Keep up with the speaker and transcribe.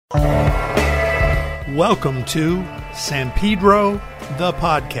Welcome to San Pedro, the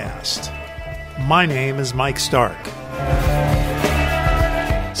podcast. My name is Mike Stark.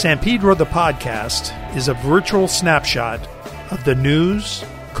 San Pedro, the podcast, is a virtual snapshot of the news,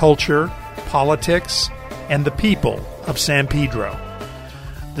 culture, politics, and the people of San Pedro,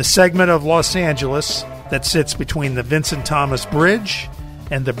 the segment of Los Angeles that sits between the Vincent Thomas Bridge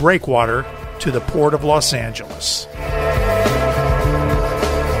and the breakwater to the Port of Los Angeles.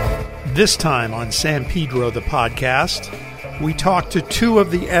 This time on San Pedro, the podcast, we talk to two of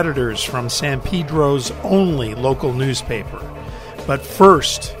the editors from San Pedro's only local newspaper. But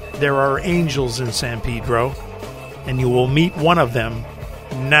first, there are angels in San Pedro, and you will meet one of them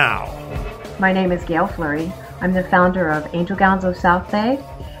now. My name is Gail Fleury. I'm the founder of Angel Gowns of South Bay,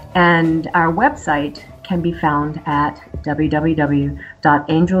 and our website can be found at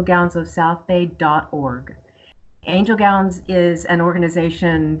www.angelgownsofsouthbay.org. Angel Gowns is an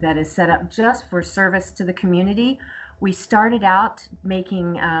organization that is set up just for service to the community. We started out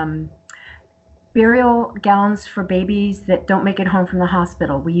making burial gowns for babies that don't make it home from the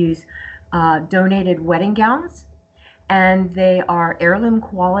hospital. We use donated wedding gowns, and they are heirloom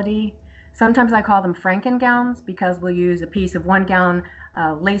quality. Sometimes I call them Franken gowns because we'll use a piece of one gown,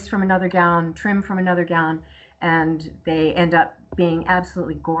 lace from another gown, trim from another gown, and they end up being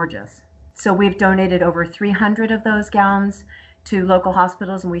absolutely gorgeous. So we've donated over 300 of those gowns to local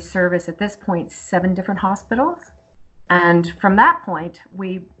hospitals, and we service at this point 7 different hospitals. And from that point,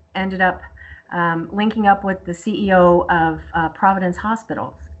 we ended up linking up with the CEO of Providence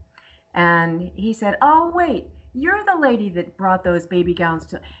Hospitals. And he said, "Oh, wait, you're the lady that brought those baby gowns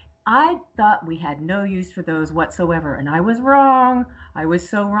to..." I thought we had no use for those whatsoever, and I was wrong. I was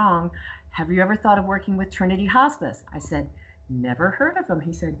so wrong. "Have you ever thought of working with Trinity Hospice?" I said, "Never heard of them."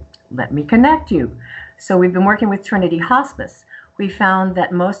 He said, "Let me connect you." So we've been working with Trinity Hospice. We found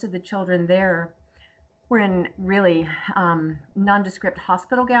that most of the children there were in really nondescript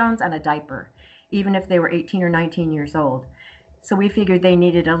hospital gowns and a diaper, even if they were 18 or 19 years old. So we figured they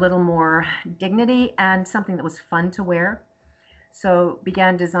needed a little more dignity and something that was fun to wear. So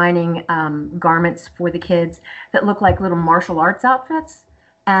began designing garments for the kids that look like little martial arts outfits,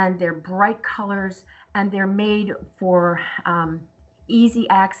 and they're bright colors, and they're made for easy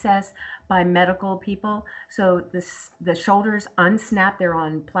access by medical people. So the shoulders unsnap, they're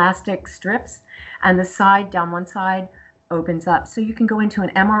on plastic strips, and the side, down one side, opens up. So you can go into an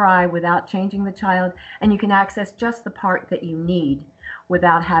MRI without changing the child, and you can access just the part that you need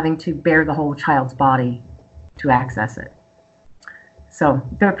without having to bare the whole child's body to access it. So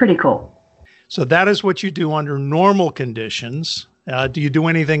they're pretty cool. So that is what you do under normal conditions. Do you do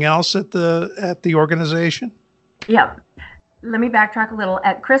anything else at the organization? Yeah. Let me backtrack a little.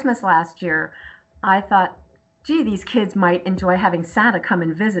 At Christmas last year, I thought, gee, these kids might enjoy having Santa come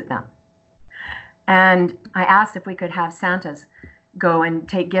and visit them. And I asked if we could have Santas go and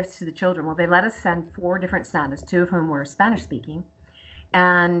take gifts to the children. Well, they let us send 4 different Santas, 2 of whom were Spanish speaking.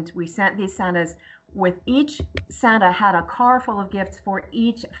 And we sent these Santas. With each Santa had a car full of gifts for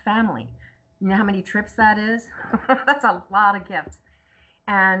each family. You know how many trips that is? That's a lot of gifts.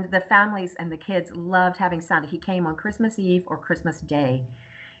 And the families and the kids loved having Santa. He came on Christmas Eve or Christmas Day.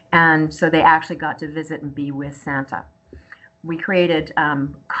 And so they actually got to visit and be with Santa. We created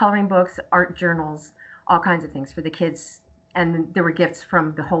coloring books, art journals, all kinds of things for the kids. And there were gifts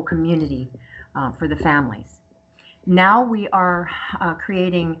from the whole community for the families. Now we are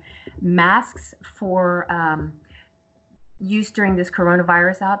creating masks for use during this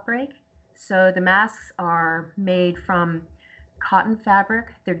coronavirus outbreak. So the masks are made from cotton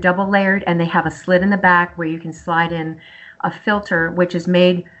fabric. They're double layered, and they have a slit in the back where you can slide in a filter, which is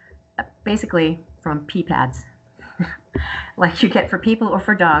made basically from pee pads, like you get for people or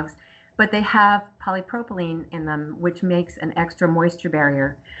for dogs. But they have polypropylene in them, which makes an extra moisture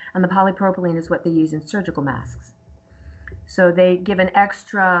barrier. And the polypropylene is what they use in surgical masks. So they give an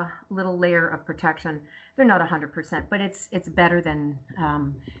extra little layer of protection. They're not 100%, but it's better than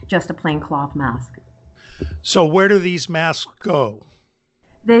just a plain cloth mask. So where do these masks go?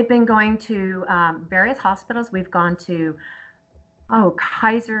 They've been going to various hospitals. We've gone to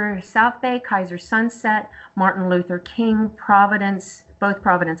Kaiser South Bay, Kaiser Sunset, Martin Luther King, Providence, both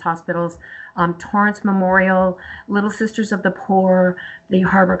Providence hospitals, Torrance Memorial, Little Sisters of the Poor, the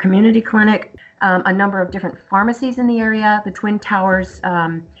Harbor Community Clinic, a number of different pharmacies in the area, the Twin Towers,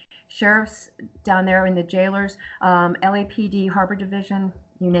 sheriffs down there in the jailers, LAPD, Harbor Division,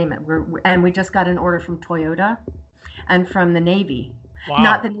 you name it. And we just got an order from Toyota and from the Navy. Wow.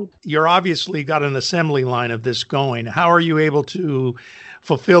 Not the Navy. You're obviously got an assembly line of this going. How are you able to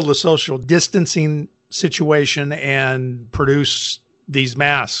fulfill the social distancing situation and produce these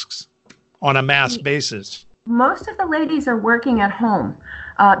masks on a mass basis? Most of the ladies are working at home.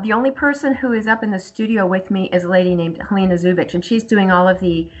 The only person who is up in the studio with me is a lady named Helena Zubich, and she's doing all of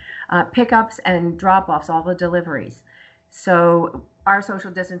the pickups and drop-offs, all the deliveries. So our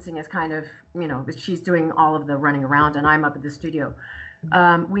social distancing is kind of, she's doing all of the running around, and I'm up at the studio.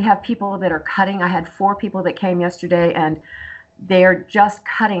 We have people that are cutting. I had 4 people that came yesterday, and they are just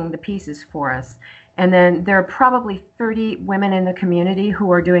cutting the pieces for us. And then there are probably 30 women in the community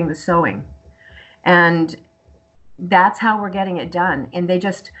who are doing the sewing. And that's how we're getting it done. And they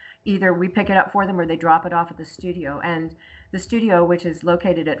just, either we pick it up for them or they drop it off at the studio. And the studio, which is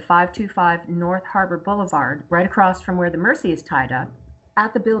located at 525 North Harbor Boulevard, right across from where the Mercy is tied up,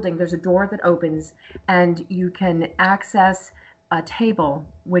 at the building, there's a door that opens and you can access a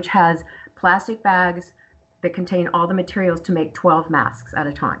table which has plastic bags that contain all the materials to make 12 masks at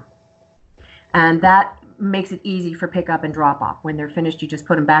a time. And that makes it easy for pickup and drop off. When they're finished, you just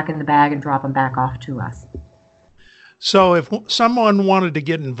put them back in the bag and drop them back off to us. So if someone wanted to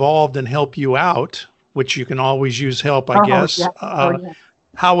get involved and help you out, which you can always use help, I guess, yes.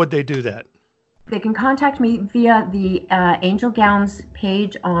 How would they do that? They can contact me via the Angel Gowns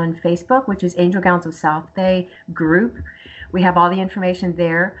page on Facebook, which is Angel Gowns of South Bay group. We have all the information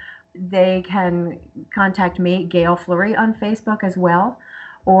there. They can contact me, Gail Fleury, on Facebook as well,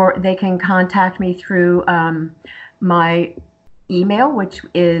 or they can contact me through my email, which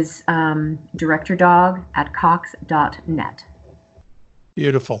is directordog@cox.net.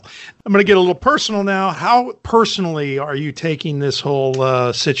 Beautiful. I'm going to get a little personal now. How personally are you taking this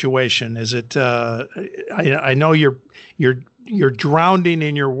whole situation? Is it? I know you're drowning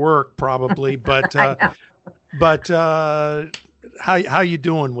in your work probably, but how you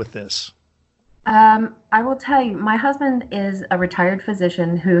doing with this? I will tell you, my husband is a retired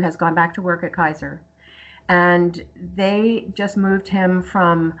physician who has gone back to work at Kaiser. And they just moved him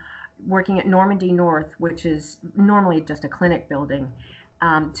from working at Normandy North, which is normally just a clinic building,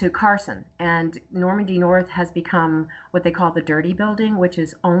 to Carson. And Normandy North has become what they call the dirty building, which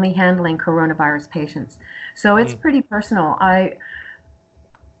is only handling coronavirus patients. So it's pretty personal. I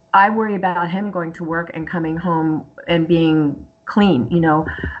worry about him going to work and coming home and being clean.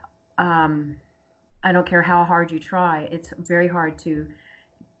 I don't care how hard you try. It's very hard to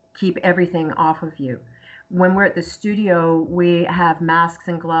keep everything off of you. When we're at the studio, we have masks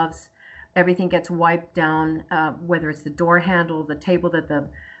and gloves. Everything gets wiped down, whether it's the door handle, the table that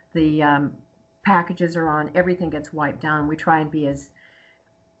the packages are on, everything gets wiped down. We try and be as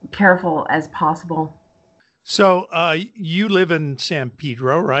careful as possible. So you live in San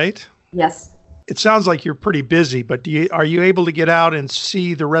Pedro, right? Yes. It sounds like you're pretty busy, but are you able to get out and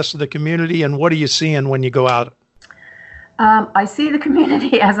see the rest of the community? And what are you seeing when you go out? I see the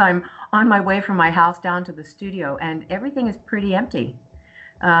community as I'm on my way from my house down to the studio, and everything is pretty empty.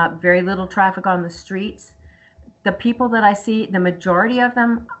 Very little traffic on the streets. The people that I see, the majority of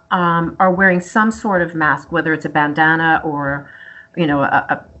them are wearing some sort of mask, whether it's a bandana or,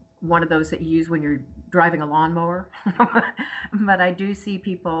 one of those that you use when you're driving a lawnmower. But I do see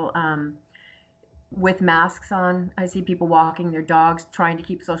people with masks on. I see people walking their dogs, trying to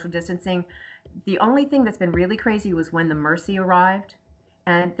keep social distancing. The only thing that's been really crazy was when the Mercy arrived,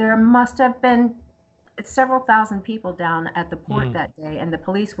 and there must have been several thousand people down at the port that day, and the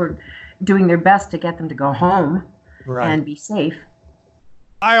police were doing their best to get them to go home and be safe.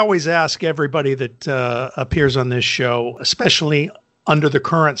 I always ask everybody that appears on this show, especially under the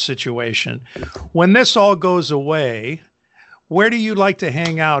current situation, when this all goes away, where do you like to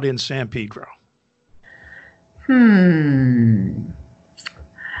hang out in San Pedro?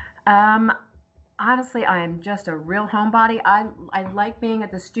 Honestly, I am just a real homebody. I like being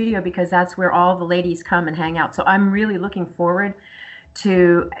at the studio because that's where all the ladies come and hang out. So I'm really looking forward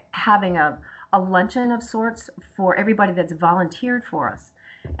to having a luncheon of sorts for everybody that's volunteered for us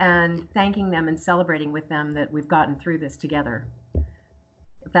and thanking them and celebrating with them that we've gotten through this together.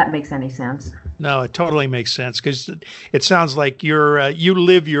 If that makes any sense. No, it totally makes sense because it sounds like you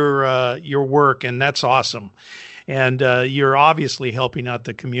live your work, and that's awesome. And you're obviously helping out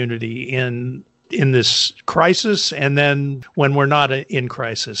the community in this crisis, and then when we're not in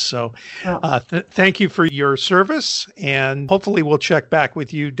crisis. So thank you for your service, and hopefully we'll check back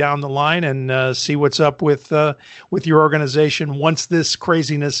with you down the line and see what's up with your organization once this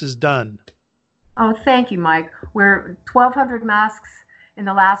craziness is done. Oh, thank you, Mike. We're 1,200 masks in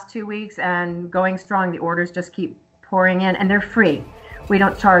the last 2 weeks and going strong. The orders just keep pouring in, and they're free. We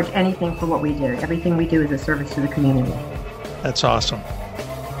don't charge anything for what we do. Everything we do is a service to the community. That's awesome.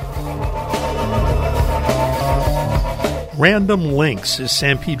 Random Links is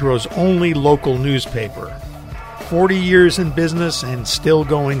San Pedro's only local newspaper. 40 years in business and still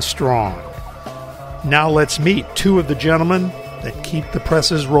going strong. Now let's meet two of the gentlemen that keep the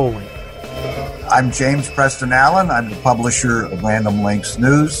presses rolling. I'm James Preston Allen. I'm the publisher of Random Lengths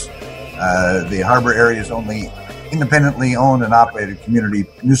News, the Harbor area's only independently owned and operated community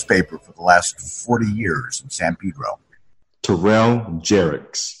newspaper for the last 40 years in San Pedro. Terrell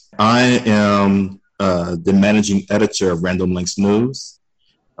Jerricks. I am the managing editor of Random Lengths News.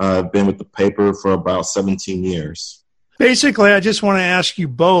 I've been with the paper for about 17 years. Basically, I just want to ask you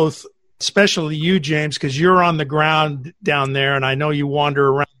both, especially you, James, because you're on the ground down there, and I know you wander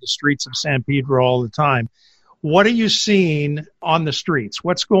around the streets of San Pedro all the time. What are you seeing on the streets?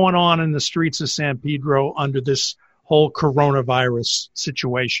 What's going on in the streets of San Pedro under this whole coronavirus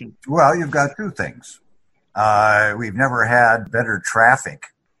situation? Well, you've got two things. We've never had better traffic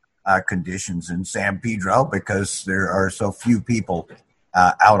conditions in San Pedro because there are so few people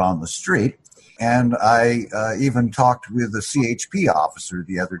out on the street. And I even talked with a CHP officer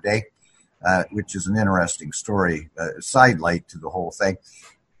the other day, which is an interesting story, sidelight to the whole thing.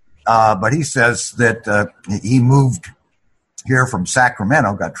 But he says that he moved here from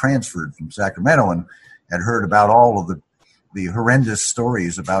Sacramento, got transferred from Sacramento, and had heard about all of the horrendous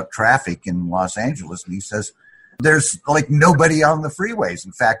stories about traffic in Los Angeles. And he says there's like nobody on the freeways.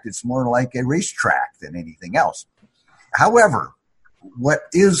 In fact, it's more like a racetrack than anything else. However, what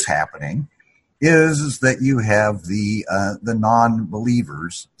is happening is that you have the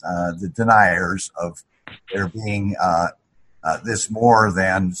non-believers, the deniers of there being this more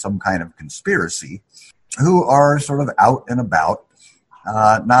than some kind of conspiracy, who are sort of out and about,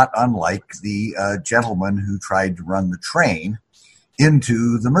 not unlike the gentleman who tried to run the train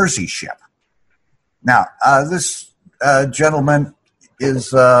into the Mercy ship. Now, this gentleman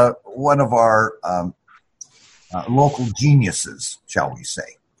is one of our local geniuses, shall we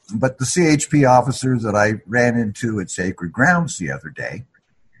say. But the CHP officer that I ran into at Sacred Grounds the other day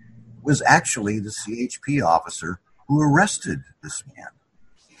was actually the CHP officer who arrested this man.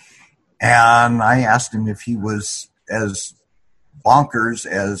 And I asked him if he was as bonkers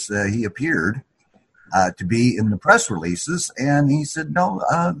as he appeared to be in the press releases. And he said, no,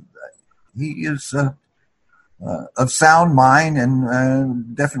 he is of sound mind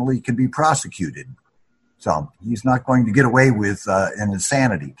and definitely can be prosecuted. So he's not going to get away with an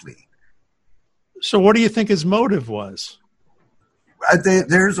insanity plea. So what do you think his motive was?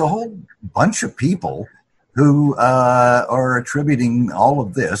 There's a whole bunch of people who are attributing all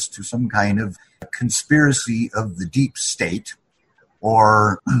of this to some kind of conspiracy of the deep state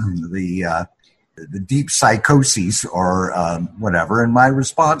or the deep psychoses or whatever. And my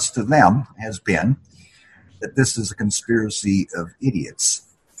response to them has been that this is a conspiracy of idiots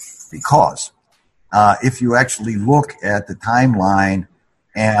because if you actually look at the timeline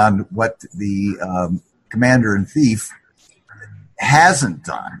and what the commander-in-chief hasn't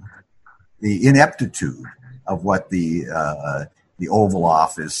done, the ineptitude of what the Oval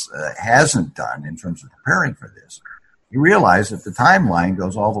Office hasn't done in terms of preparing for this, you realize that the timeline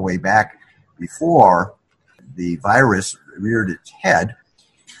goes all the way back before the virus reared its head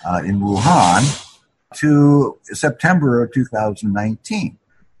in Wuhan to September of 2019.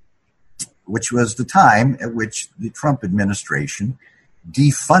 Which was the time at which the Trump administration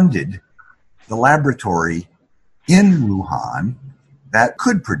defunded the laboratory in Wuhan that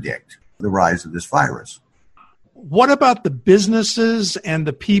could predict the rise of this virus. What about the businesses and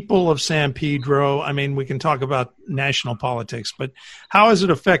the people of San Pedro? I mean, we can talk about national politics, but how has it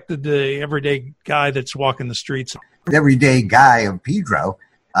affected the everyday guy that's walking the streets? The everyday guy of Pedro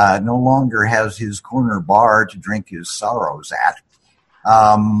no longer has his corner bar to drink his sorrows at.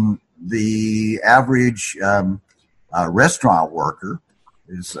 The average restaurant worker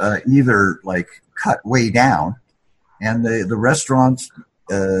is either like cut way down, and the restaurants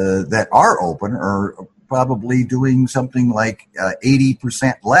that are open are probably doing something like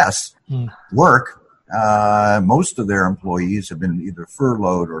 80% less work. Most of their employees have been either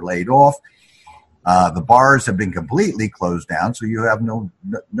furloughed or laid off. The bars have been completely closed down, so you have no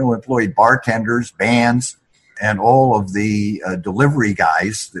employed bartenders, bands, and all of the delivery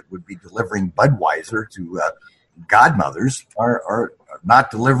guys that would be delivering Budweiser to godmothers are not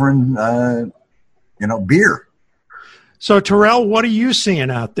delivering, beer. So, Terrell, what are you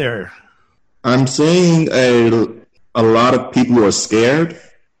seeing out there? I'm seeing a lot of people who are scared.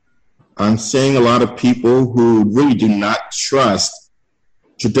 I'm seeing a lot of people who really do not trust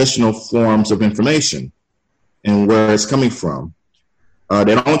traditional forms of information and where it's coming from.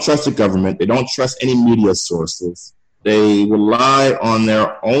 They don't trust the government. They don't trust any media sources. They rely on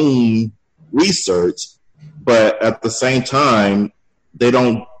their own research, but at the same time, they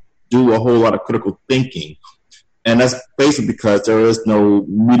don't do a whole lot of critical thinking. And that's basically because there is no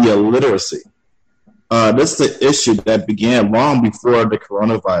media literacy. this is an issue that began long before the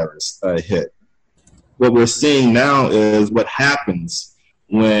coronavirus hit. What we're seeing now is what happens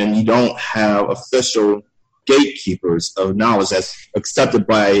when you don't have official gatekeepers of knowledge that's accepted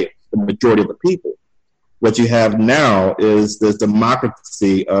by the majority of the people. What you have now is this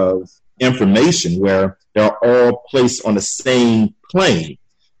democracy of information where they're all placed on the same plane,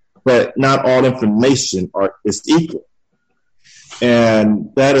 but not all information is equal.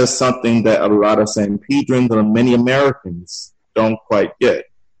 And that is something that a lot of San Pedrans and many Americans don't quite get.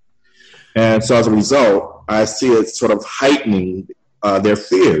 And so as a result, I see it sort of heightening their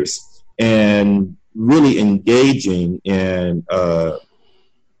fears and really engaging in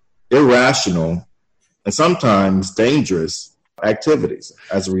irrational and sometimes dangerous activities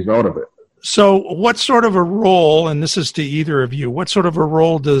as a result of it. So what sort of a role, and this is to either of you, what sort of a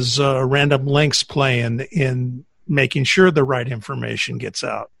role does Random Links play in making sure the right information gets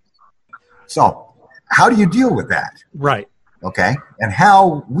out? So how do you deal with that? Right. Okay. And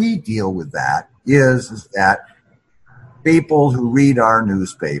how we deal with that is that people who read our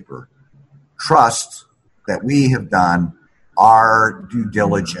newspaper trust that we have done our due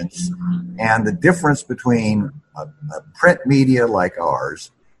diligence, and the difference between a print media like ours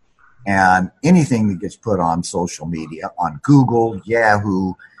and anything that gets put on social media, on Google,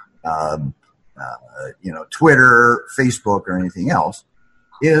 Yahoo, Twitter, Facebook, or anything else,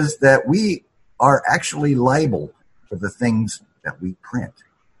 is that we are actually liable for the things that we print.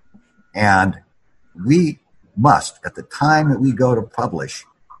 And we must, at the time that we go to publish,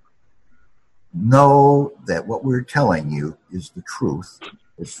 know that what we're telling you is the truth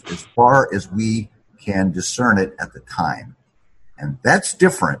as far as we can discern it at the time. And that's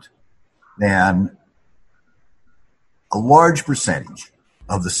different than a large percentage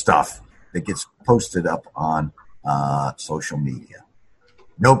of the stuff that gets posted up on social media.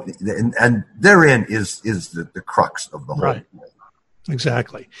 Nope, and therein is the crux of the whole thing.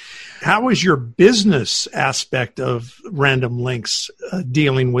 Exactly. How is your business aspect of Random Links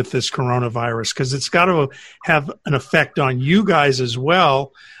dealing with this coronavirus? Because it's got to have an effect on you guys as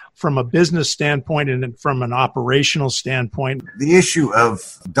well from a business standpoint and from an operational standpoint. The issue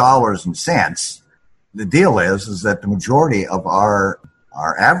of dollars and cents, the deal is that the majority of our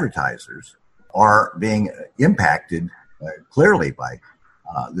advertisers are being impacted clearly by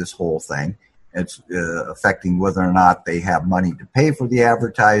this whole thing. It's affecting whether or not they have money to pay for the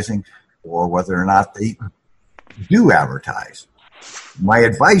advertising or whether or not they do advertise. My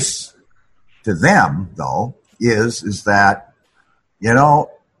advice to them, though, is that,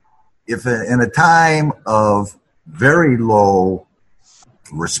 if in a time of very low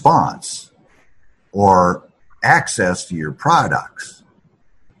response or access to your products,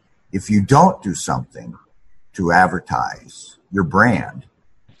 if you don't do something to advertise your brand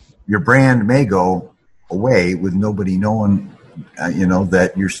may go away with nobody knowing,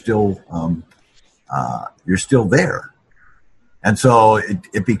 that you're still there. And so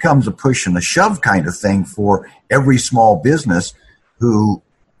it becomes a push and a shove kind of thing for every small business who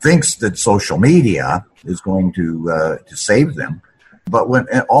thinks that social media is going to save them. But when,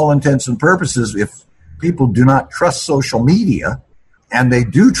 at all intents and purposes, if people do not trust social media and they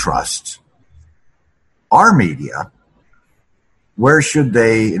do trust our media, where should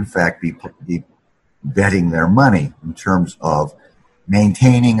they, in fact, be betting their money in terms of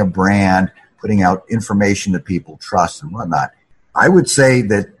maintaining a brand, putting out information that people trust and whatnot? I would say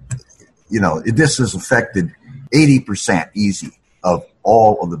that, this has affected 80% easy of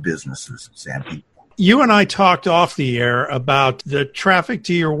all of the businesses in San Pedro. You and I talked off the air about the traffic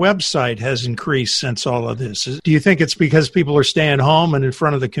to your website has increased since all of this. Do you think it's because people are staying home and in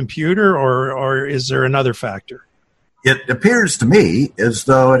front of the computer, or is there another factor? It appears to me as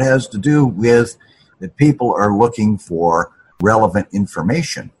though it has to do with that people are looking for relevant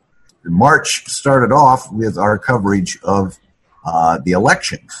information. March started off with our coverage of the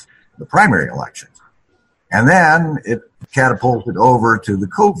elections, the primary elections. And then it catapulted over to the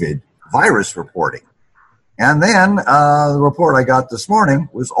COVID virus reporting. And then the report I got this morning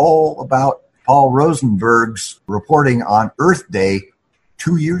was all about Paul Rosenberg's reporting on Earth Day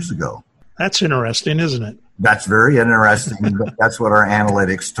 2 years ago. That's interesting, isn't it? That's very interesting. That's what our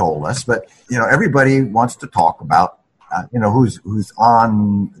analytics told us. But, everybody wants to talk about, who's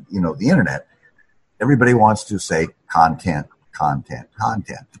on, the internet. Everybody wants to say content.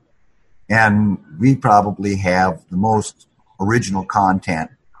 And we probably have the most original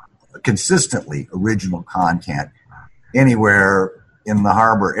content, consistently original content anywhere in the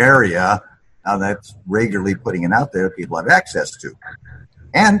harbor area that's regularly putting it out there people have access to.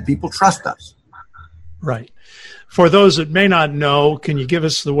 And people trust us. Right. For those that may not know, can you give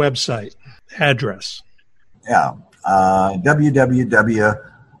us the website? address. Yeah.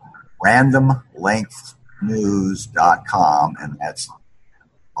 www.randomlengthnews.com, and that's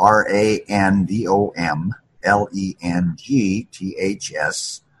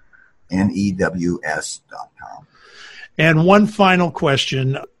randomlengthsnews.com. And one final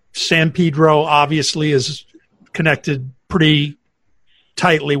question. San Pedro obviously is connected pretty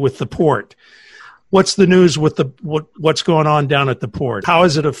tightly with the port. What's the news with what's going on down at the port? How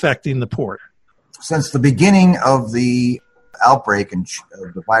is it affecting the port? Since the beginning of the outbreak of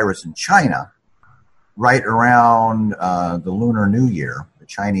the virus in China, right around the Lunar New Year, the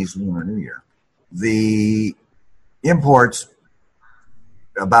Chinese Lunar New Year, the imports,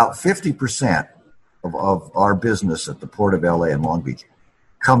 about 50% of our business at the Port of LA and Long Beach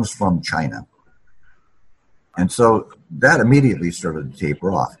comes from China. And so that immediately started to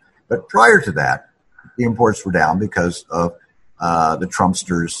taper off. But prior to that, the imports were down because of the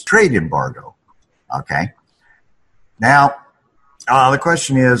Trumpsters' trade embargo. Okay. Now, the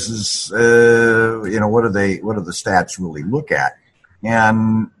question is what do the stats really look at?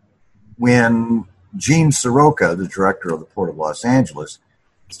 And when Gene Soroka, the director of the Port of Los Angeles,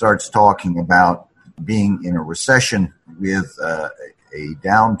 starts talking about being in a recession with a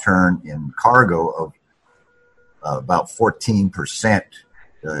downturn in cargo of about 14%,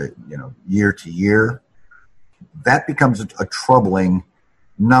 year to year, that becomes a troubling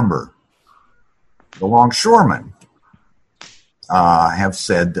number. The longshoremen have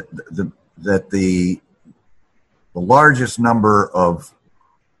said that the largest number of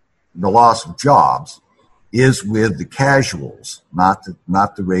the loss of jobs is with the casuals, not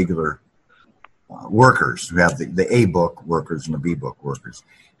the regular workers who have the A book workers and the B book workers.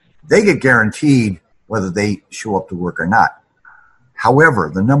 They get guaranteed whether they show up to work or not.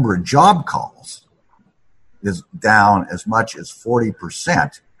 However, the number of job calls is down as much as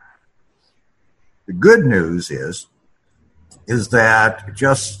 40%. The good news is that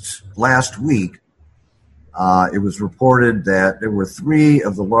just last week, it was reported that there were 3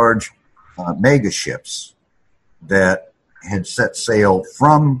 of the large mega ships that had set sail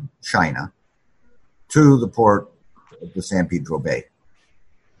from China to the port of the San Pedro Bay,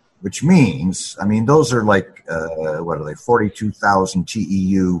 which means, those are like, 42,000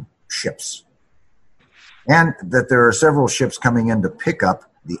 TEU ships. And that there are several ships coming in to pick up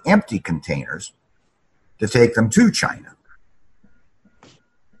the empty containers to take them to China.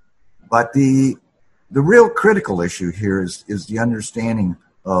 But the real critical issue here is the understanding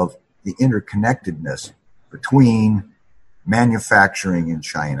of the interconnectedness between manufacturing in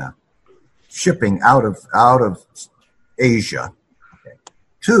China, shipping out of Asia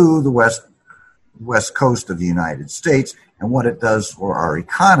to the west coast of the United States, and what it does for our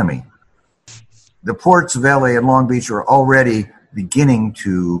economy. The ports of LA and Long Beach are already beginning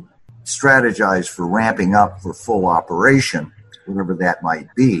to strategize for ramping up for full operation, whatever that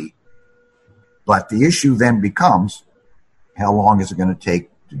might be. But the issue then becomes, how long is it going to take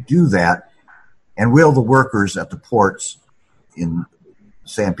to do that? And will the workers at the ports in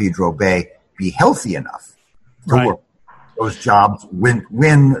San Pedro Bay be healthy enough to work those jobs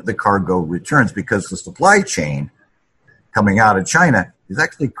when the cargo returns? Because the supply chain coming out of China is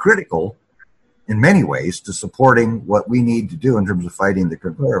actually critical in many ways to supporting what we need to do in terms of fighting the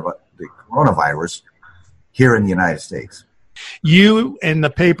coronavirus here in the United States. You and the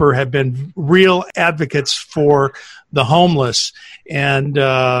paper have been real advocates for the homeless and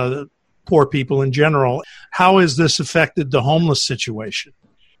poor people in general. How has this affected the homeless situation?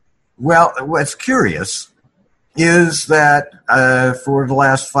 Well, what's curious is that for the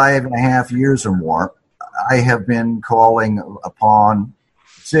last 5.5 years or more, I have been calling upon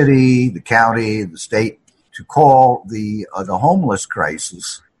the city, the county, the state to call the homeless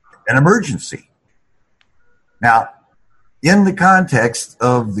crisis an emergency. Now, in the context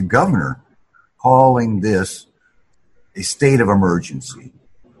of the governor calling this a state of emergency,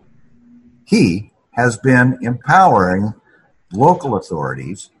 he has been empowering local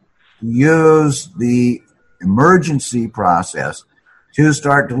authorities to use the emergency process to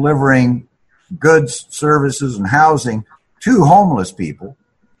start delivering goods, services, and housing to homeless people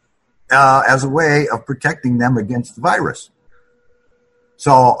as a way of protecting them against the virus.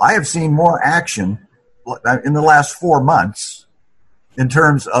 So I have seen more action in the last 4 months in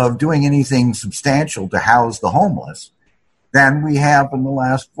terms of doing anything substantial to house the homeless than we have in the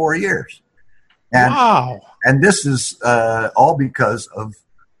last 4 years. And, wow. And this is all because of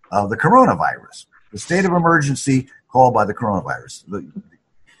the coronavirus, the state of emergency called by the coronavirus.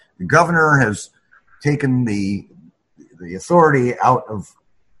 The governor has taken the authority out of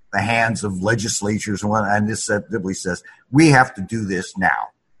the hands of legislatures and this simply says, we have to do this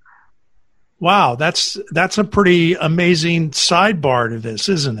now. Wow, that's a pretty amazing sidebar to this,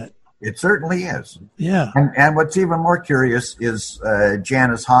 isn't it? It certainly is. Yeah. And what's even more curious is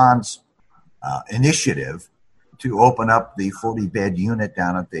Janice Hahn's initiative to open up the 40-bed unit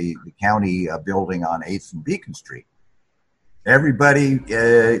down at the county building on 8th and Beacon Street. Everybody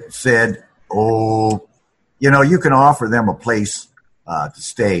said, oh, you can offer them a place to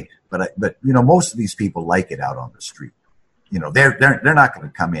stay, but most of these people like it out on the street. They're not going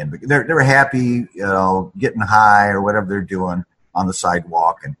to come in, but they're happy, getting high or whatever they're doing on the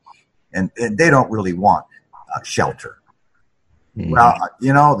sidewalk, and they don't really want shelter. Mm-hmm.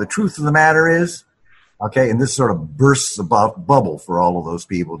 Well, the truth of the matter is, okay, and this sort of bursts the bubble for all of those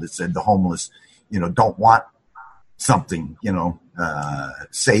people that said the homeless, don't want something,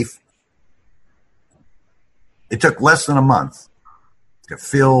 safe. It took less than a month to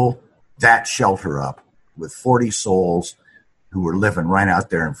fill that shelter up with 40 souls who were living right out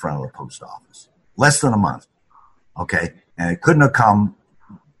there in front of the post office. Less than a month, okay? And it couldn't have come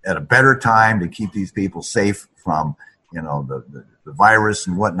at a better time to keep these people safe from, the virus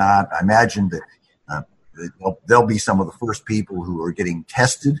and whatnot. I imagine that they'll be some of the first people who are getting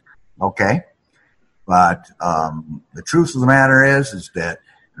tested, okay? But the truth of the matter is that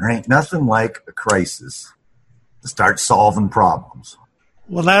there ain't nothing like a crisis to start solving problems.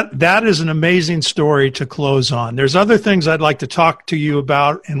 Well, that is an amazing story to close on. There's other things I'd like to talk to you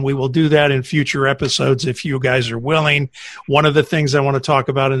about, and we will do that in future episodes if you guys are willing. One of the things I want to talk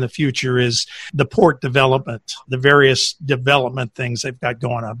about in the future is the port development, the various development things they've got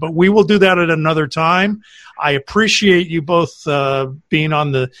going on. But we will do that at another time. I appreciate you both being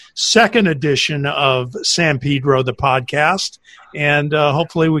on the second edition of San Pedro, the podcast, and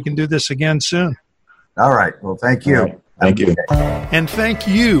hopefully we can do this again soon. All right. Well, thank you. Thank you. And thank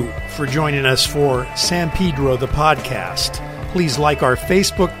you for joining us for San Pedro, the podcast. Please like our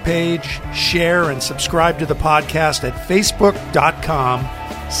Facebook page, share, and subscribe to the podcast at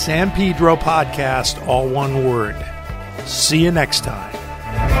facebook.com, San Pedro Podcast, all one word. See you next time.